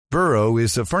Burrow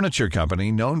is a furniture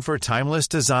company known for timeless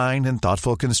design and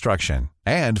thoughtful construction,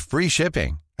 and free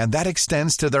shipping, and that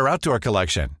extends to their outdoor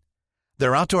collection.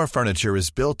 Their outdoor furniture is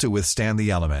built to withstand the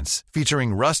elements,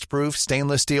 featuring rust-proof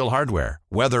stainless steel hardware,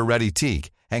 weather-ready teak,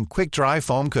 and quick-dry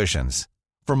foam cushions.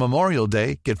 For Memorial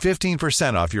Day, get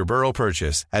 15% off your Burrow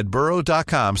purchase at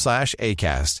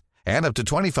burrow.com/ACAST and up to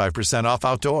 25% off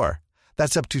outdoor.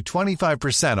 That's up to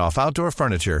 25% off outdoor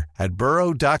furniture at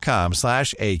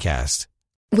burrow.com/ACAST.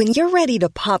 When you're ready to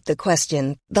pop the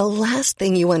question, the last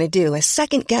thing you want to do is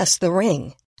second-guess the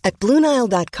ring. At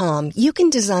BlueNile.com, you can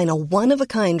design a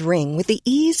one-of-a-kind ring with the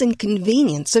ease and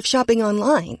convenience of shopping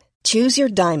online. Choose your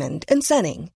diamond and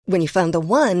setting. When you find the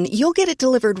one, you'll get it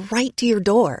delivered right to your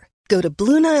door. Go to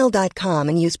BlueNile.com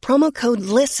and use promo code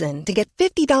LISTEN to get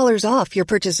 $50 off your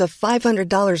purchase of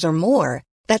 $500 or more.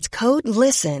 That's code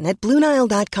LISTEN at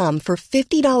BlueNile.com for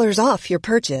 $50 off your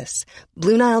purchase.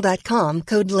 BlueNile.com,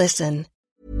 code LISTEN.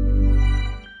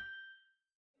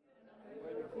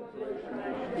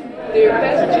 Dear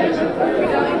passengers, we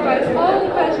now invite all the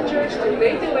passengers to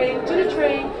make their way to the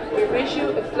train. We wish you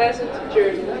a pleasant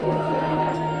journey.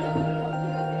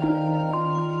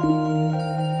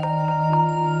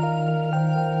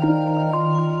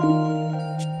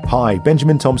 Hi,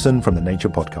 Benjamin Thompson from the Nature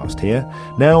Podcast here.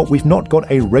 Now, we've not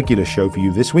got a regular show for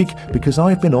you this week because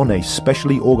I've been on a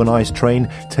specially organised train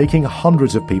taking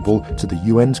hundreds of people to the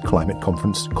UN's climate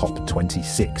conference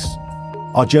COP26.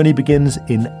 Our journey begins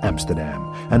in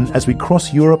Amsterdam, and as we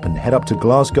cross Europe and head up to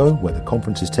Glasgow, where the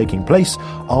conference is taking place,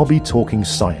 I'll be talking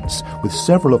science with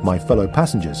several of my fellow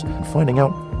passengers and finding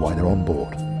out why they're on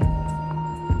board.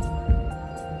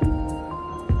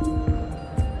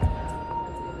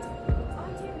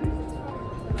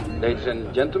 Ladies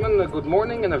and gentlemen, good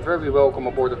morning and a very welcome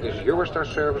aboard of this Eurostar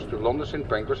service to London St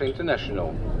Pancras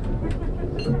International.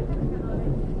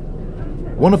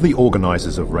 One of the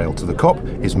organisers of Rail to the COP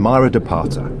is Mara de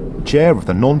Pater, chair of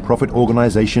the non-profit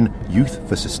organisation Youth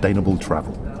for Sustainable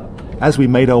Travel. As we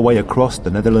made our way across the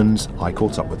Netherlands, I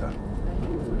caught up with her.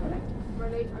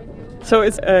 So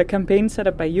it's a campaign set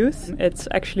up by youth. It's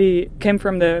actually came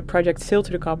from the project Sail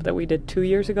to the COP that we did 2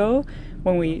 years ago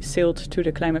when we sailed to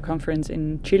the climate conference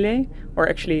in Chile. Or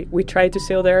actually, we tried to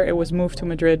sail there. It was moved to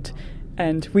Madrid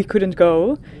and we couldn't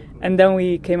go. And then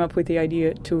we came up with the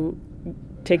idea to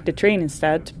take the train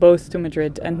instead, both to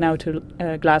Madrid and now to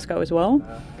Glasgow as well.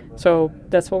 So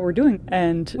that's what we're doing.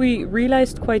 And we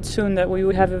realized quite soon that we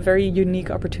would have a very unique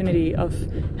opportunity of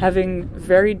having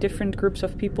very different groups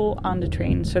of people on the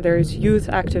train. So there's youth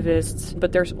activists,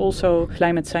 but there's also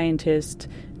climate scientists,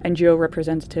 NGO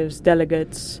representatives,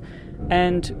 delegates.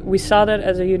 And we saw that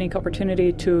as a unique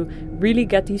opportunity to really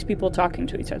get these people talking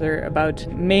to each other about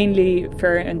mainly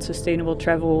fair and sustainable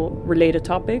travel related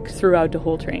topics throughout the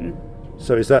whole train.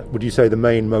 So is that, would you say, the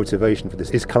main motivation for this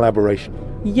is collaboration?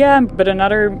 Yeah, but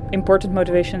another important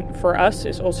motivation for us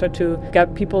is also to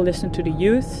get people listen to the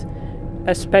youth,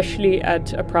 especially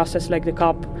at a process like the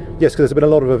COP. Yes, because there's been a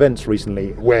lot of events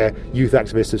recently where youth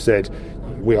activists have said,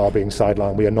 we are being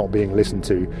sidelined, we are not being listened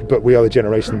to, but we are the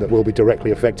generation that will be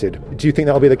directly affected. Do you think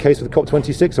that will be the case with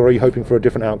COP26, or are you hoping for a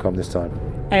different outcome this time?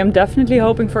 I am definitely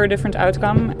hoping for a different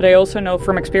outcome, but I also know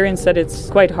from experience that it's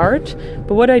quite hard.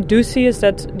 But what I do see is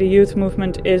that the youth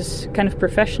movement is kind of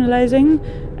professionalizing,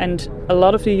 and a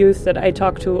lot of the youth that I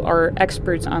talk to are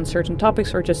experts on certain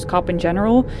topics or just COP in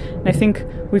general. And I think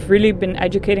we've really been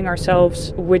educating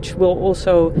ourselves, which will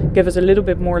also give us a little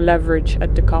bit more leverage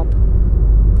at the COP.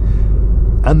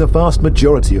 And the vast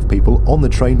majority of people on the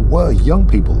train were young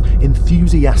people,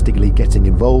 enthusiastically getting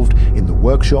involved in the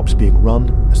workshops being run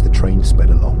as the train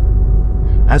sped along.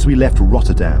 As we left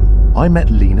Rotterdam, I met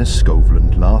Lena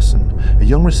Skovlund Larsen, a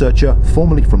young researcher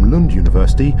formerly from Lund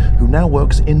University who now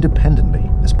works independently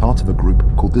as part of a group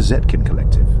called the Zetkin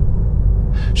Collective.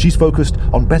 She's focused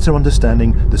on better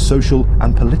understanding the social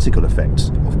and political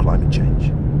effects of climate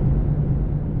change.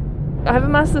 I have a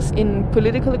master's in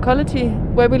political ecology,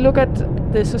 where we look at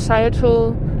the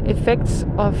societal effects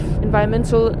of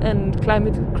environmental and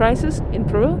climate crisis in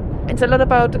Peru. It's a lot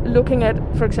about looking at,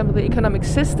 for example, the economic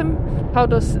system. How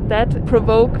does that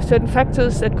provoke certain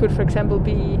factors that could, for example,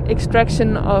 be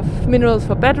extraction of minerals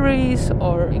for batteries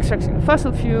or extraction of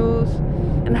fossil fuels?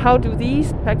 And how do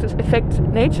these factors affect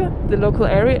nature, the local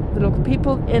area, the local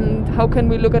people? And how can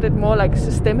we look at it more like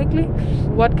systemically?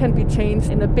 What can be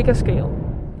changed in a bigger scale?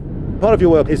 Part of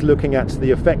your work is looking at the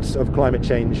effects of climate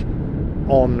change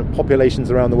on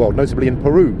populations around the world, notably in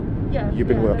Peru. You've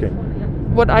been working.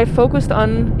 What I focused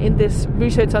on in this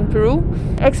research on Peru,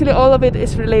 actually all of it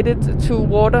is related to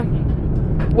water.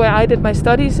 where I did my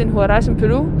studies in Huaraz in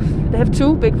Peru, they have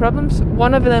two big problems.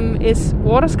 One of them is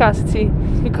water scarcity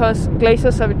because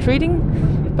glaciers are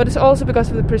retreating, but it's also because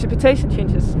of the precipitation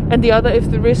changes. And the other is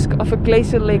the risk of a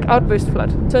glacial lake outburst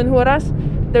flood. So in Huaraz,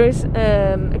 there is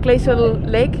a glacial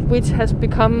lake which has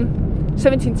become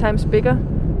 17 times bigger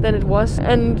than it was.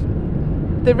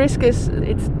 And the risk is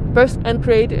it's burst and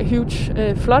create a huge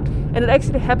flood. And it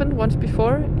actually happened once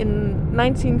before in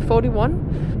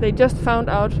 1941. They just found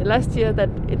out last year that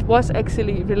it was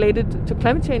actually related to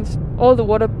climate change. All the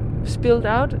water spilled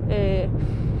out,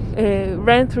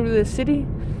 ran through the city,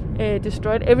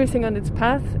 destroyed everything on its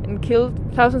path and killed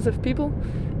thousands of people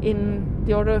in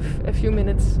the order of a few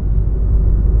minutes.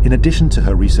 In addition to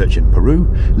her research in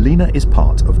Peru, Lina is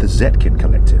part of the Zetkin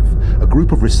Collective, a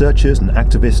group of researchers and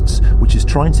activists which is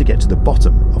trying to get to the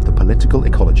bottom of the political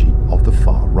ecology of the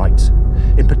far right.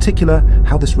 In particular,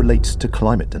 how this relates to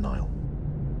climate denial.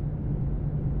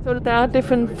 So there are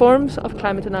different forms of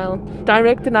climate denial.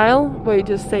 Direct denial, where you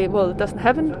just say, well, it doesn't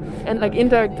happen. And like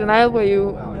indirect denial, where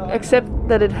you accept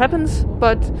that it happens,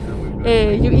 but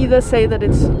you either say that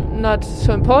it's not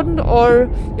so important or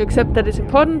you accept that it's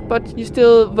important, but you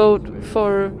still vote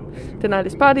for the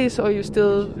nihilist parties or you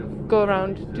still go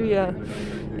around, do your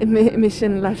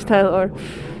emission lifestyle.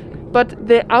 But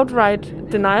the outright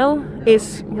denial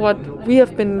is what we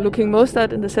have been looking most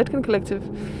at in the Zetkin Collective.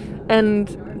 And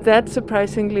that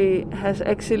surprisingly has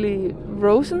actually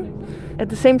risen at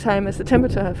the same time as the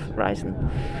temperature have risen.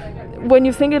 When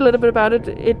you think a little bit about it,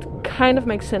 it kind of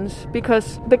makes sense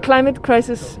because the climate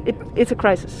crisis, it's a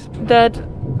crisis that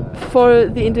for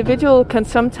the individual can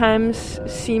sometimes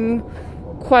seem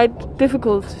quite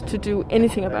difficult to do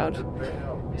anything about,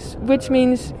 which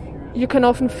means you can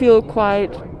often feel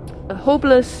quite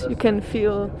hopeless, you can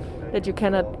feel that you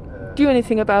cannot do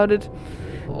anything about it.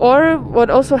 Or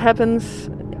what also happens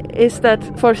is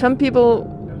that for some people,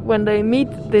 when they meet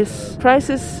this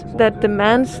crisis that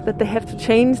demands that they have to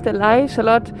change their lives a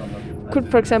lot, could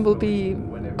for example be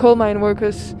coal mine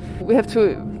workers. We have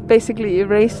to basically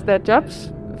erase their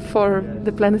jobs for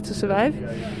the planet to survive.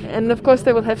 And of course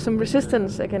they will have some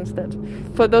resistance against that.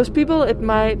 For those people it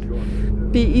might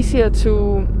be easier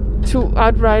to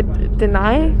outright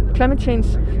deny climate change.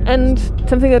 And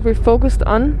something that we're focused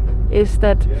on is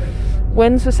that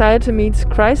when society meets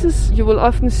crisis, you will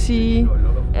often see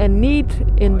a need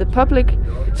in the public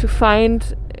to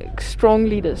find strong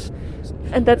leaders.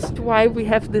 And that's why we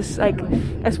have this, like,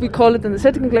 as we call it in the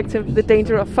Zetkin Collective, the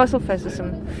danger of fossil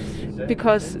fascism.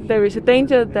 Because there is a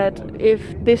danger that if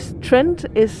this trend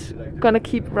is going to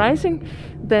keep rising,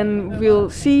 then we'll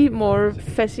see more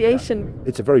fasciation.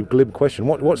 It's a very glib question.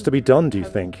 What's to be done, do you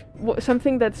think?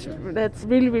 Something that's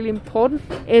really, really important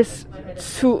is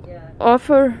to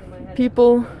offer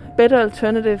people better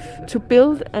alternative to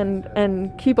build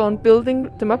and keep on building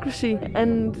democracy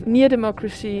and near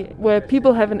democracy where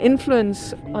people have an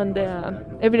influence on their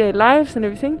everyday lives and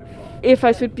everything. If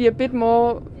I should be a bit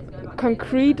more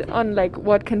concrete on like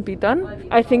what can be done,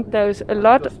 I think there's a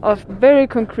lot of very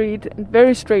concrete and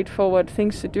very straightforward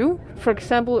things to do. For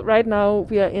example, right now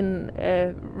we are in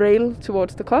a rail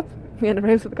towards the COP. We're in a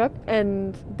rail to the COP,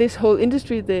 and this whole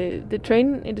industry, the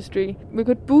train industry, we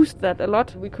could boost that a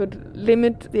lot. We could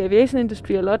limit the aviation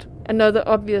industry a lot. Another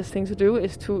obvious thing to do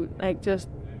is to like just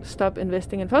stop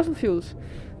investing in fossil fuels.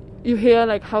 You hear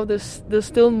like how there's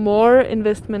still more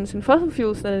investments in fossil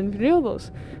fuels than in renewables.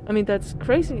 I mean, that's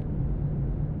crazy.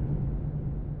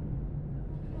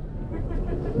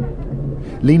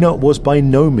 Lina was by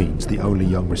no means the only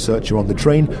young researcher on the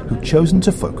train who'd chosen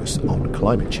to focus on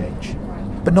climate change.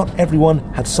 But not everyone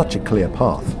had such a clear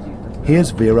path. Here's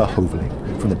Vera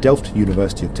Hoveling from the Delft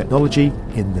University of Technology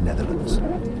in the Netherlands.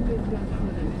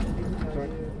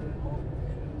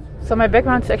 So my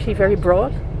background is actually very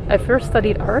broad. I first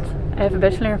studied art. I have a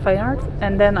bachelor in fine art,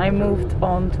 and then I moved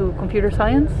on to computer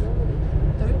science.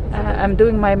 I'm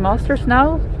doing my master's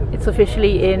now. It's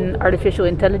officially in artificial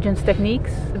intelligence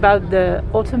techniques about the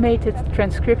automated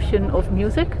transcription of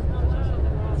music.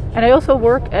 And I also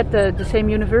work at the same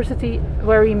university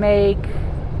where we make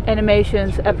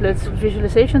animations, applets,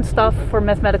 visualization stuff for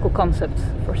mathematical concepts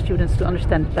for students to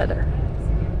understand better.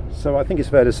 So I think it's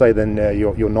fair to say then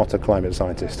you're not a climate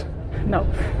scientist. No,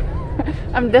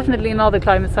 I'm definitely not a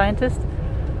climate scientist.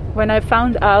 When I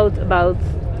found out about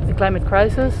the climate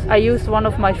crisis, I used one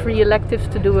of my free electives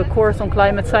to do a course on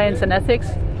climate science and ethics.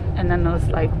 And then I was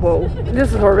like, whoa,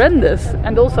 this is horrendous.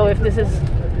 And also if this is,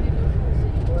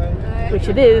 which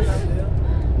it is,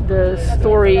 the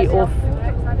story of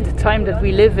the time that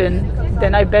we live in,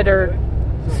 then I better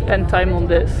spend time on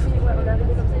this.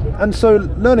 And so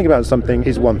learning about something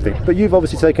is one thing, but you've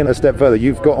obviously taken a step further.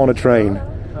 You've got on a train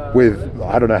with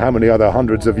I don't know how many other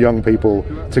hundreds of young people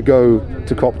to go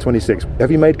to COP26.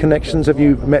 Have you made connections? Have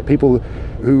you met people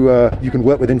who you can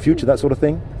work with in future, that sort of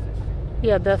thing?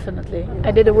 Yeah, definitely.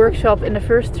 I did a workshop in the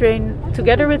first train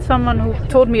together with someone who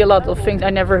told me a lot of things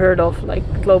I never heard of, like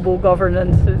global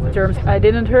governance terms I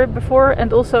didn't hear before,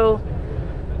 and also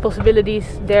possibilities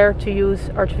there to use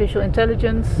artificial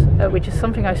intelligence, which is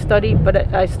something I study,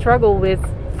 but I struggle with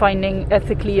finding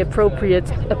ethically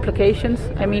appropriate applications.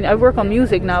 I mean, I work on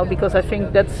music now because I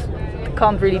think that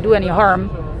can't really do any harm.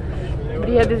 But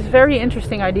he had these very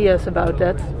interesting ideas about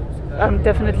that. I'm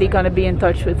definitely going to be in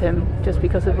touch with him just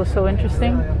because it was so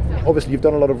interesting. Obviously, you've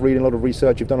done a lot of reading, a lot of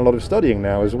research, you've done a lot of studying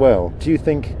now as well. Do you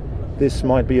think this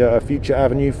might be a future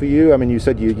avenue for you? I mean, you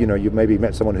said you maybe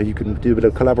met someone who you can do a bit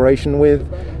of collaboration with.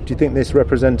 Do you think this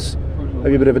represents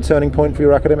maybe a bit of a turning point for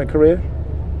your academic career?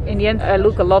 In the end, I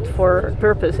look a lot for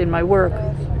purpose in my work,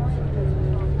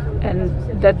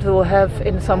 and that will have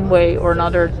in some way or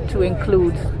another to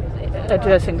include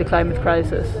addressing the climate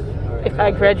crisis. If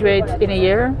I graduate in a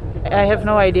year, I have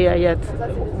no idea yet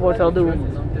what I'll do,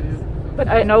 but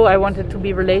I know I want it to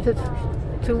be related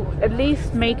to at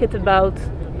least make it about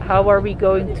how are we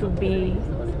going to be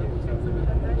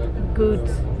good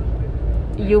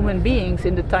human beings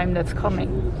in the time that's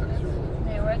coming.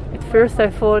 At first I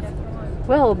thought,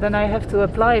 well, then I have to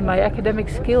apply my academic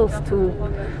skills to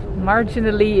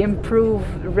marginally improve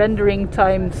rendering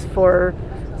times for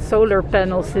solar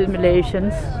panel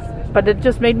simulations, but it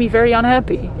just made me very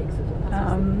unhappy.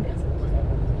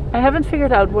 I haven't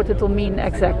figured out what it'll mean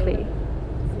exactly,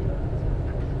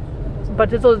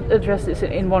 but it'll address this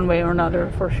in one way or another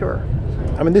for sure.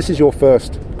 I mean, this is your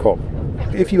first COP.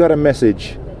 If you had a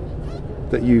message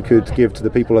that you could give to the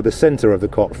people at the centre of the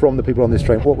COP from the people on this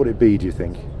train, what would it be, do you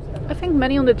think? I think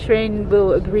many on the train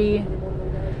will agree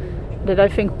that I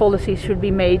think policies should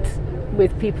be made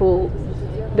with people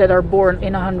that are born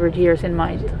in 100 years in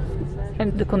mind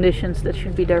and the conditions that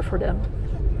should be there for them.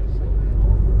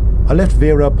 I left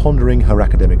Vera pondering her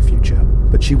academic future,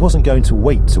 but she wasn't going to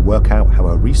wait to work out how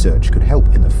her research could help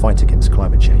in the fight against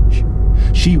climate change.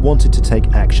 She wanted to take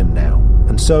action now,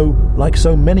 and so, like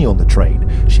so many on the train,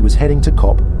 she was heading to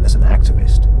COP as an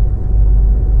activist.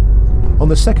 On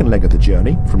the second leg of the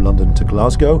journey, from London to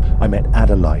Glasgow, I met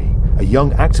Ada Lai, a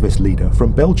young activist leader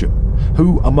from Belgium,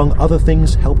 who, among other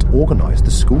things, helped organise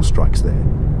the school strikes there.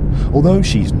 Although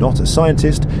she's not a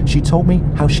scientist, she told me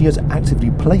how she has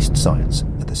actively placed science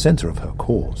at the centre of her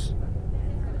cause.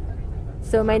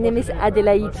 So my name is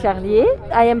Adélaïde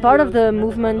Charlier. I am part of the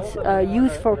movement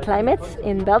Youth for Climate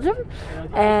in Belgium.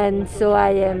 And so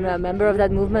I am a member of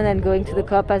that movement and going to the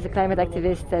COP as a climate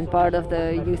activist and part of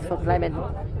the Youth for Climate.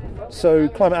 So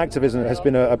climate activism has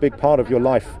been a big part of your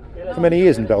life for many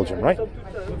years in Belgium, right?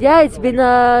 Yeah, it's been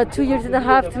 2 years and a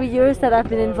half, 3 years that I've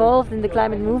been involved in the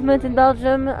climate movement in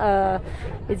Belgium.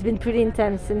 It's been pretty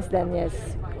intense since then, yes.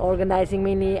 Organizing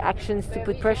mainly actions to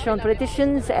put pressure on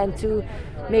politicians and to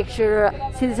make sure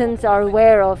citizens are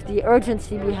aware of the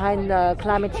urgency behind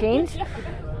climate change.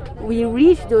 We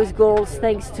reach those goals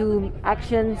thanks to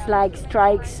actions like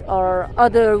strikes or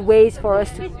other ways for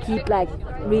us to keep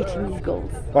reaching these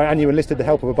goals. Right, and you enlisted the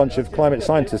help of a bunch of climate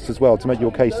scientists as well to make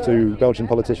your case to Belgian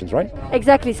politicians, right?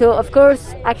 Exactly. So, of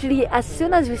course, actually, as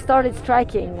soon as we started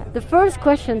striking, the first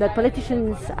question that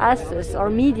politicians asked us, or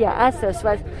media asked us,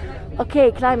 was,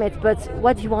 okay, climate, but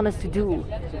what do you want us to do?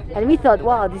 And we thought,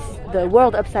 wow, this is the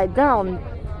world upside down.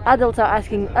 Adults are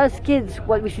asking us kids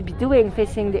what we should be doing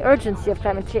facing the urgency of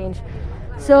climate change.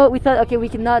 So we thought, okay, we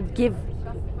cannot give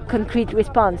concrete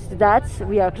response to that.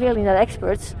 We are clearly not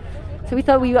experts. So we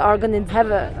thought we are going to have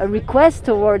a request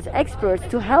towards experts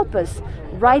to help us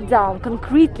write down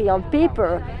concretely on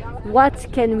paper what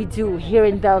can we do here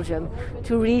in Belgium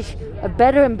to reach a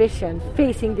better ambition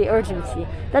facing the urgency.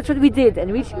 That's what we did,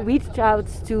 and we reached out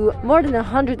to more than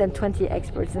 120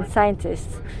 experts and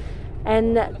scientists.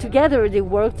 And together they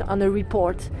worked on a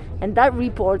report, and that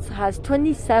report has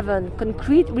 27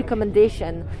 concrete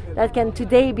recommendations that can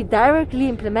today be directly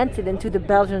implemented into the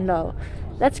Belgian law.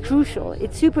 That's crucial.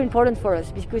 It's super important for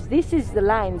us because this is the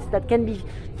lines that can be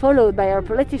followed by our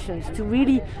politicians to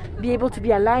really be able to be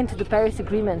aligned to the Paris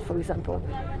Agreement, for example.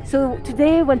 So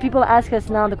today when people ask us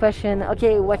now the question,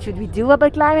 okay, what should we do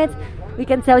about climate? We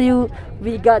can tell you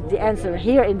we got the answer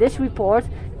here in this report.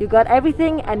 You got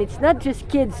everything, and it's not just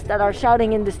kids that are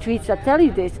shouting in the streets that tell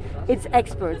you this. It's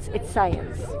experts, it's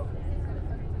science.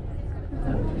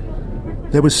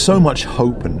 There was so much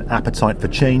hope and appetite for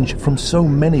change from so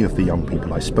many of the young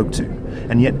people I spoke to,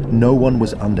 and yet no one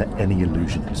was under any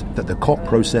illusions that the COP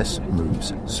process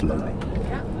moves slowly.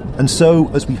 And so,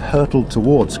 as we hurtled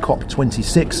towards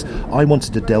COP26, I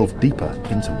wanted to delve deeper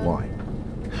into why.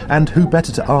 And who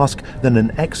better to ask than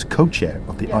an ex-co-chair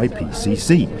of the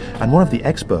IPCC and one of the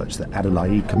experts that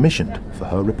Adelaide commissioned for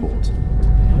her report.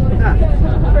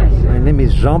 My name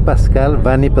is Jean-Pascal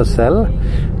Vanni-Purcell.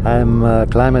 I'm a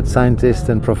climate scientist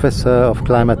and professor of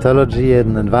climatology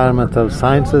and environmental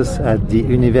sciences at the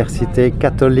Université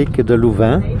Catholique de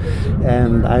Louvain,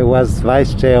 and I was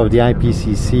vice chair of the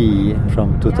IPCC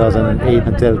from 2008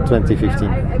 until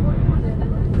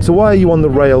 2015. So why are you on the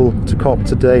rail to COP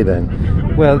today then?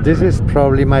 Well, this is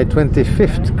probably my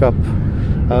 25th COP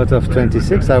out of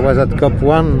 26. I was at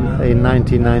COP1 in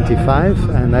 1995,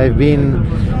 and I've been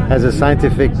as a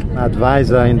scientific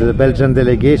advisor in the Belgian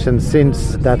delegation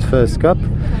since that first COP.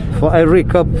 For every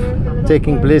COP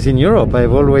taking place in Europe,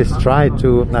 I've always tried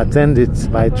to attend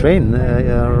it by train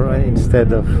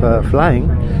instead of flying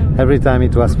every time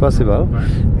it was possible,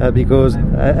 because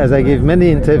as I give many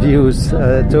interviews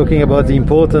talking about the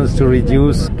importance to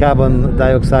reduce carbon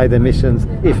dioxide emissions,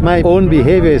 if my own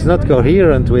behavior is not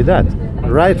coherent with that,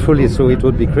 rightfully so, it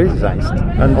would be criticized.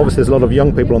 And obviously there's a lot of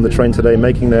young people on the train today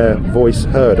making their voice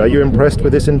heard. Are you impressed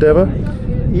with this endeavour?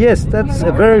 Yes, that's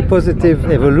a very positive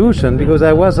evolution, because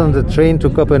I was on the train to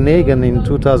Copenhagen in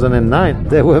 2009.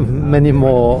 There were many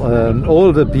more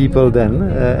older people then,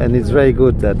 and it's very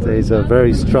good that there is a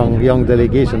very strong young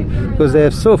delegation, because they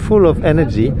are so full of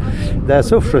energy, they are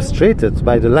so frustrated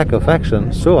by the lack of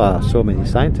action, so are so many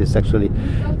scientists actually,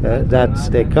 that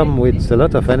they come with a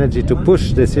lot of energy to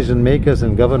push decision makers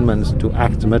and governments to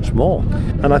act much more.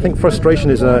 And I think frustration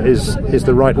is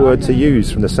the right word to use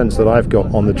from the sense that I've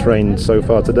got on the train so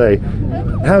far today.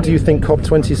 How do you think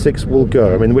COP26 will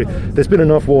go? I mean, there's been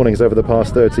enough warnings over the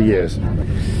past 30 years.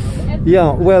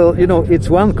 Yeah, well, it's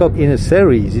one COP in a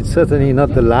series. It's certainly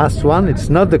not the last one. It's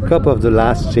not the COP of the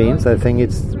last chance. I think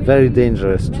it's very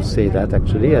dangerous to say that,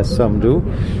 actually, as some do.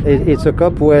 It's a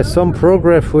COP where some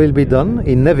progress will be done,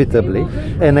 inevitably.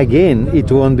 And again,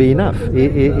 it won't be enough.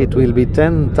 It will be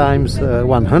 10 times,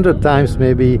 100 times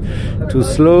maybe too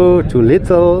slow, too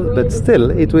little, but still,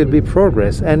 it will be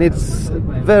progress. And it's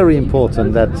very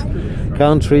important that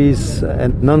countries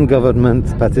and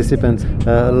non-government participants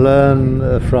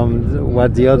learn from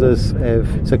what the others have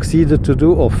succeeded to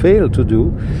do or failed to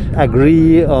do,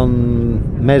 agree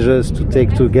on measures to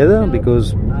take together,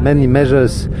 because many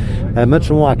measures are much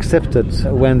more accepted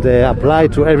when they apply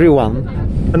to everyone.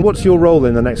 And what's your role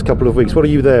in the next couple of weeks? What are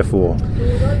you there for?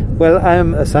 Well,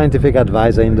 I'm a scientific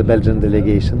advisor in the Belgian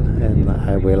delegation, and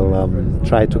I will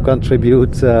try to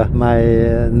contribute my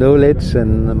knowledge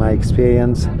and my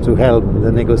experience to help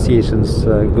the negotiations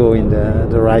go in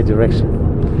the right direction.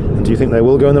 And do you think they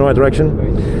will go in the right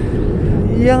direction?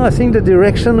 Yeah, I think the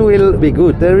direction will be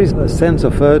good. There is a sense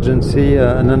of urgency,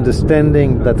 an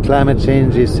understanding that climate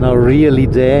change is now really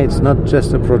there. It's not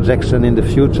just a projection in the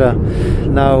future.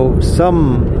 Now,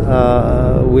 some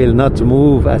will not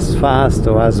move as fast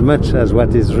or as much as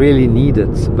what is really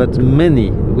needed, but many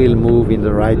will move in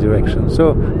the right direction.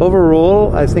 So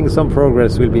overall, I think some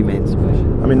progress will be made.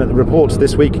 I mean, the reports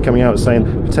this week coming out saying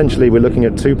potentially we're looking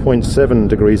at 2.7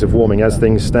 degrees of warming as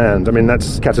things stand. I mean,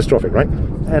 that's catastrophic, right?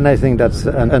 And I think that's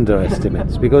an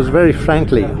underestimate, because very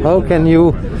frankly, how can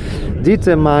you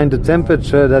determine the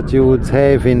temperature that you would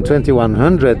have in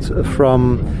 2100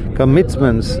 from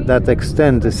commitments that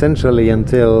extend essentially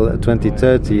until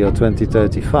 2030 or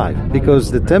 2035?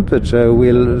 Because the temperature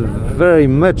will very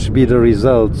much be the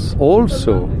results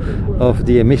also of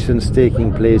the emissions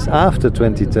taking place after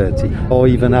 2030 or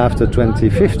even after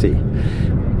 2050.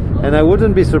 And I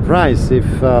wouldn't be surprised if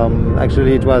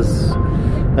actually it was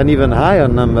an even higher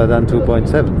number than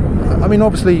 2.7. I mean,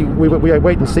 obviously, we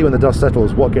wait and see when the dust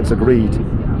settles what gets agreed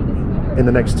in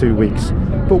the next 2 weeks.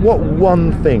 But what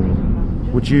one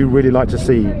thing would you really like to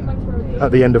see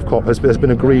at the end of COP has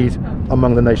been agreed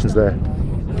among the nations there?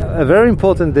 A very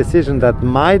important decision that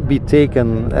might be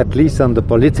taken, at least on the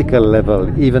political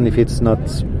level, even if it's not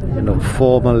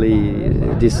formally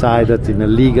decided in a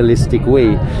legalistic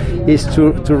way, is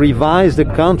to revise the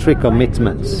country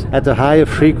commitments at a higher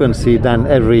frequency than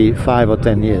every 5 or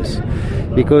 10 years.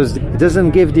 Because it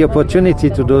doesn't give the opportunity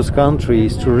to those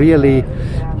countries to really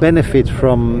benefit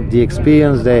from the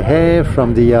experience they have,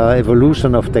 from the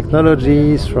evolution of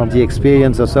technologies, from the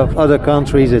experiences of other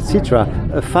countries, etc.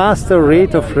 A faster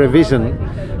rate of revision,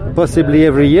 possibly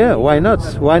every year. Why not?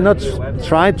 Why not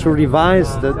try to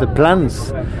revise the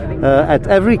plans at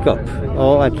every COP,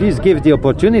 or at least give the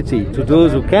opportunity to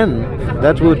those who can?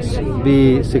 That would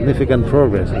be significant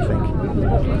progress, I think.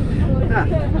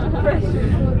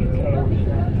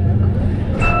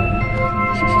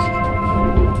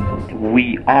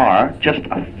 We are just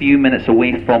a few minutes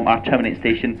away from our terminate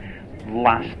station,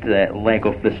 last leg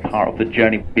of this part of the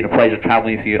journey. It's been a pleasure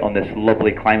travelling with you on this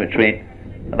lovely climate train.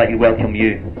 I'd like to welcome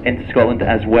you into Scotland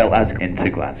as well as into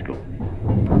Glasgow.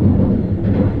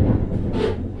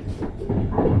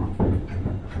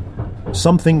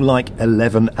 Something like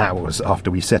 11 hours after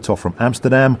we set off from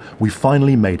Amsterdam, we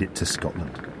finally made it to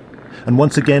Scotland. And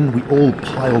once again, we all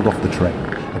piled off the train,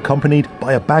 accompanied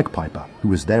by a bagpiper who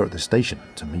was there at the station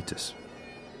to meet us.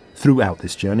 Throughout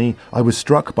this journey, I was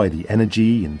struck by the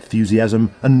energy,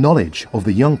 enthusiasm and knowledge of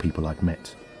the young people I'd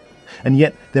met. And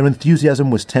yet their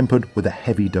enthusiasm was tempered with a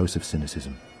heavy dose of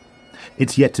cynicism.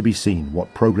 It's yet to be seen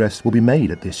what progress will be made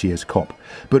at this year's COP,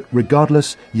 but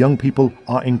regardless, young people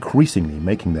are increasingly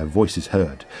making their voices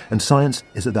heard, and science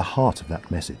is at the heart of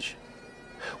that message.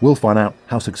 We'll find out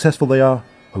how successful they are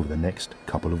over the next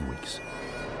couple of weeks.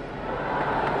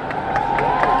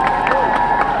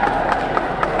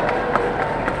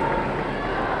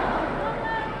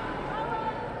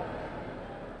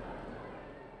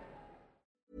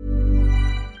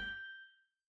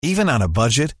 Even on a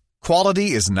budget,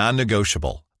 quality is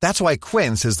non-negotiable. That's why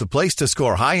Quince is the place to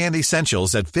score high-end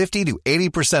essentials at 50 to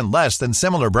 80% less than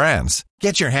similar brands.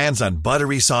 Get your hands on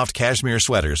buttery soft cashmere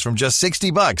sweaters from just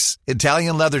 $60,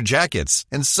 Italian leather jackets,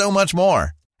 and so much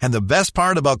more. And the best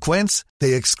part about Quince,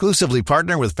 they exclusively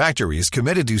partner with factories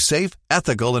committed to safe,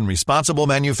 ethical, and responsible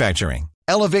manufacturing.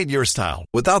 Elevate your style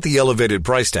without the elevated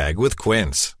price tag with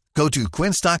Quince. Go to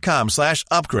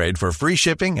quince.com/upgrade for free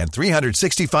shipping and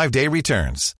 365-day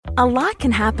returns. A lot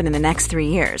can happen in the next 3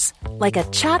 years. Like a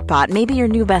chatbot may be your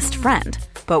new best friend.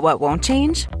 But what won't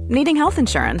change? Needing health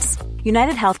insurance.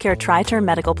 United Healthcare Tri-Term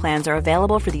Medical Plans are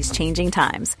available for these changing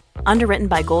times. Underwritten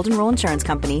by Golden Rule Insurance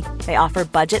Company, they offer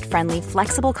budget-friendly,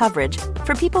 flexible coverage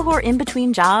for people who are in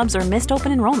between jobs or missed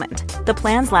open enrollment. The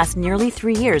plans last nearly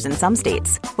 3 years in some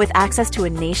states, with access to a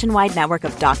nationwide network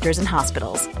of doctors and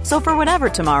hospitals. So for whatever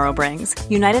tomorrow brings,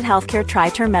 United Healthcare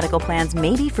Tri-Term Medical Plans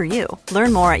may be for you.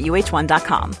 Learn more at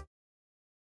uh1.com.